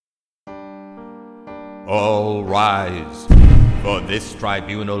All rise. For this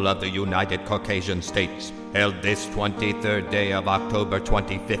tribunal of the United Caucasian States, held this 23rd day of October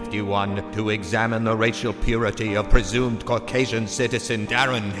 2051, to examine the racial purity of presumed Caucasian citizen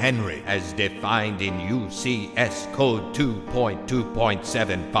Darren Henry, as defined in UCS Code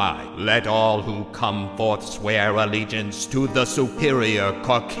 2.2.75. Let all who come forth swear allegiance to the superior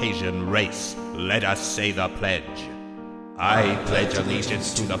Caucasian race. Let us say the pledge. I pledge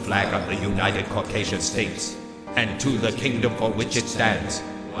allegiance to the flag of the United Caucasian States, and to the kingdom for which it stands,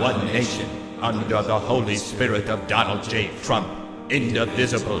 one nation, under the Holy Spirit of Donald J. Trump,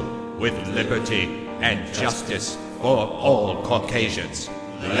 indivisible, with liberty and justice for all Caucasians.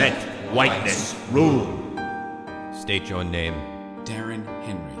 Let whiteness rule. State your name. Darren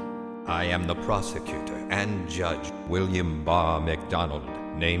Henry. I am the prosecutor and Judge William Barr McDonald,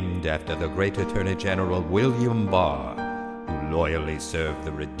 named after the great Attorney General William Barr, who loyally served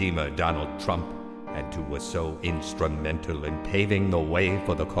the Redeemer Donald Trump, and who was so instrumental in paving the way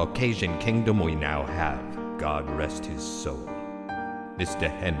for the Caucasian kingdom we now have. God rest his soul. Mr.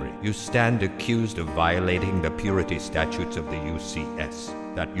 Henry, you stand accused of violating the purity statutes of the UCS,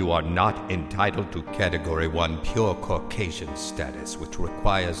 that you are not entitled to Category 1 pure Caucasian status, which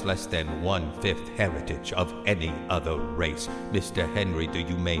requires less than 1/5 heritage of any other race. Mr. Henry, do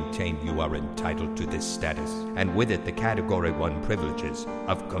you maintain you are entitled to this status, and with it the Category 1 privileges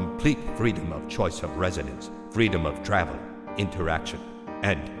of complete freedom of choice of residence, freedom of travel, interaction,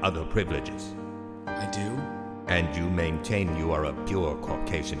 and other privileges? I do. And you maintain you are of pure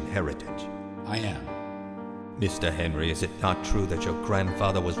Caucasian heritage? I am. Mr. Henry, is it not true that your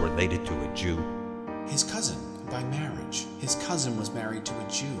grandfather was related to a Jew? His cousin, by marriage. His cousin was married to a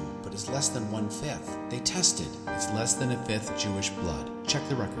Jew, but is less than 1/5. They tested. It's less than 1/5 Jewish blood. Check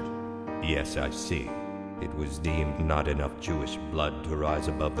the record. Yes, I see. It was deemed not enough Jewish blood to rise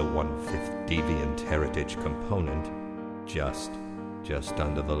above the 1/5 deviant heritage component. Just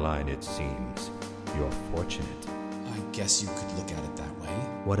under the line, it seems. You're fortunate. I guess you could look at it that way.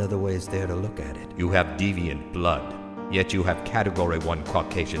 What other way is there to look at it? You have deviant blood, yet you have Category 1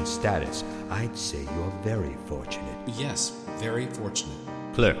 Caucasian status. I'd say you're very fortunate. Yes, very fortunate.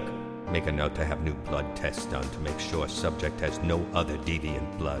 Clerk, make a note to have new blood tests done to make sure subject has no other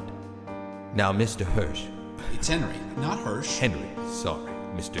deviant blood. Now, Mr. Hirsch. It's Henry, not Hirsch. Henry, sorry,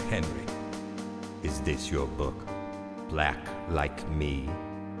 Mr. Henry. Is this your book? Black Like Me?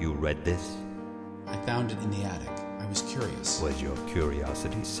 You read this? I found it in the attic. I was curious. Was your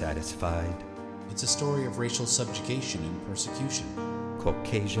curiosity satisfied? It's a story of racial subjugation and persecution.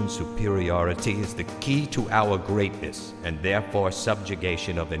 Caucasian superiority is the key to our greatness, and therefore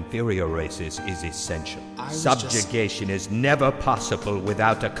subjugation of inferior races is essential. Subjugation is never possible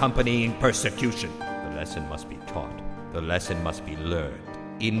without accompanying persecution. The lesson must be taught. The lesson must be learned.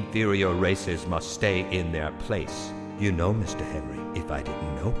 Inferior races must stay in their place. You know, Mr. Henry, if I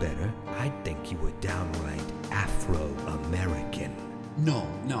didn't know better, I'd think you were downright Afro-American. No.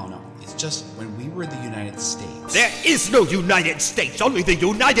 It's just when we were the United States. There is no United States, only the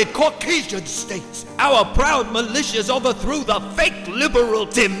United Caucasian States. Our proud militias overthrew the fake liberal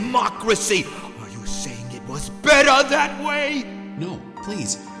democracy. Are you saying it was better that way? No,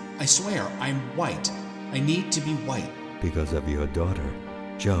 please. I swear, I'm white. I need to be white. Because of your daughter,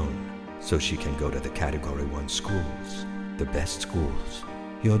 Joan, so she can go to the Category 1 schools, the best schools.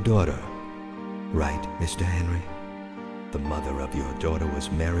 Your daughter, right, Mr. Henry? The mother of your daughter was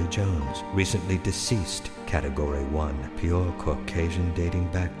Mary Jones, recently deceased, Category 1, pure Caucasian dating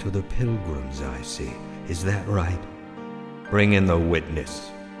back to the Pilgrims, I see. Is that right? Bring in the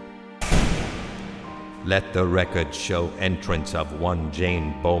witness. Let the record show entrance of one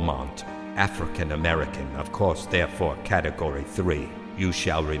Jane Beaumont, African American, of course, therefore Category 3. You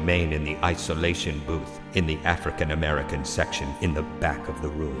shall remain in the isolation booth in the African American section in the back of the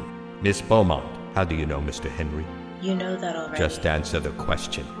room. Miss Beaumont, how do you know Mr. Henry? You know that already. Just answer the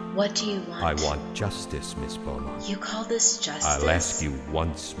question. What do you want? I want justice, Miss Beaumont. You call this justice? I'll ask you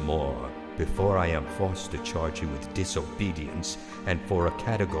once more, before I am forced to charge you with disobedience and for a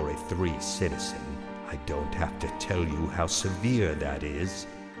Category 3 citizen. I don't have to tell you how severe that is.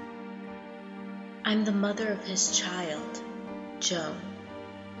 I'm the mother of his child, Joan.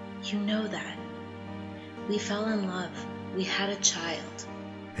 You know that. We fell in love. We had a child.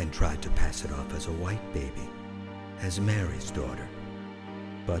 And tried to pass it off as a white baby, as Mary's daughter.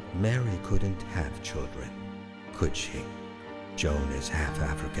 But Mary couldn't have children, could she? Joan is half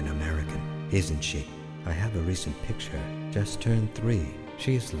African American, isn't she? I have a recent picture, just turned 3.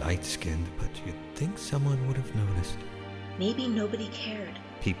 She is light-skinned, but you'd think someone would have noticed. Maybe nobody cared.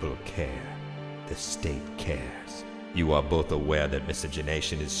 People care. The state cares. You are both aware that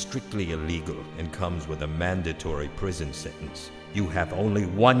miscegenation is strictly illegal and comes with a mandatory prison sentence. You have only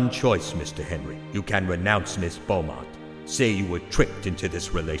one choice, Mr. Henry. You can renounce Miss Beaumont. Say you were tricked into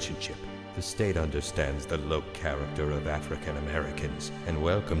this relationship. The state understands the low character of African Americans and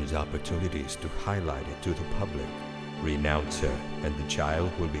welcomes opportunities to highlight it to the public. Renounce her, and the child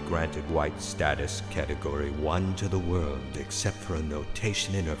will be granted white status, Category 1 to the world. Except for a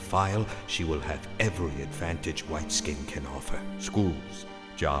notation in her file, she will have every advantage white skin can offer. Schools,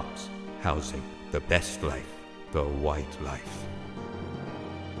 jobs, housing, the best life, the white life.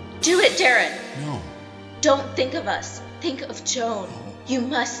 Do it, Darren! No, Don't think of us. Think of Joan. You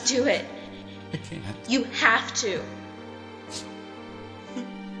must do it. I can't. You have to.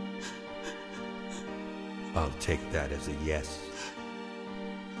 I'll take that as a yes.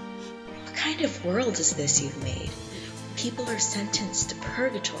 What kind of world is this you've made? People are sentenced to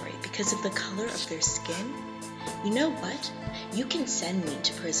purgatory because of the color of their skin? You know what? You can send me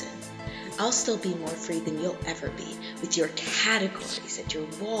to prison. I'll still be more free than you'll ever be, with your categories and your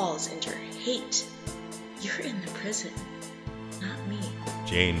walls and your hate. You're in the prison, not me.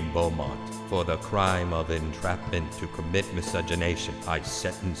 Jane Beaumont, for the crime of entrapment to commit miscegenation, I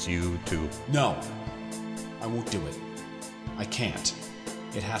sentence you to... No, I won't do it. I can't.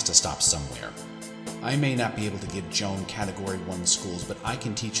 It has to stop somewhere. I may not be able to give Joan Category 1 schools, but I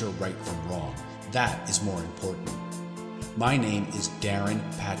can teach her right from wrong. That is more important. My name is Darren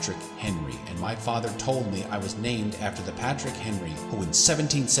Patrick Henry, and my father told me I was named after the Patrick Henry who in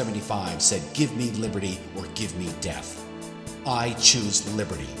 1775 said, "Give me liberty or give me death." I choose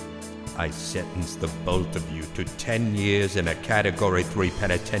liberty. I sentence the both of you to 10 years in a Category 3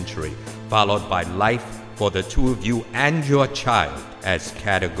 penitentiary, followed by life for the two of you and your child as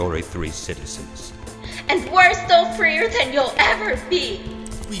Category 3 citizens. And we're still freer than you'll ever be.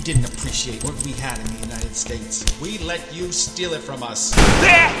 We didn't appreciate what we had in the United States. We let you steal it from us.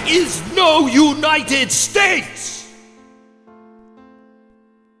 There is no United States!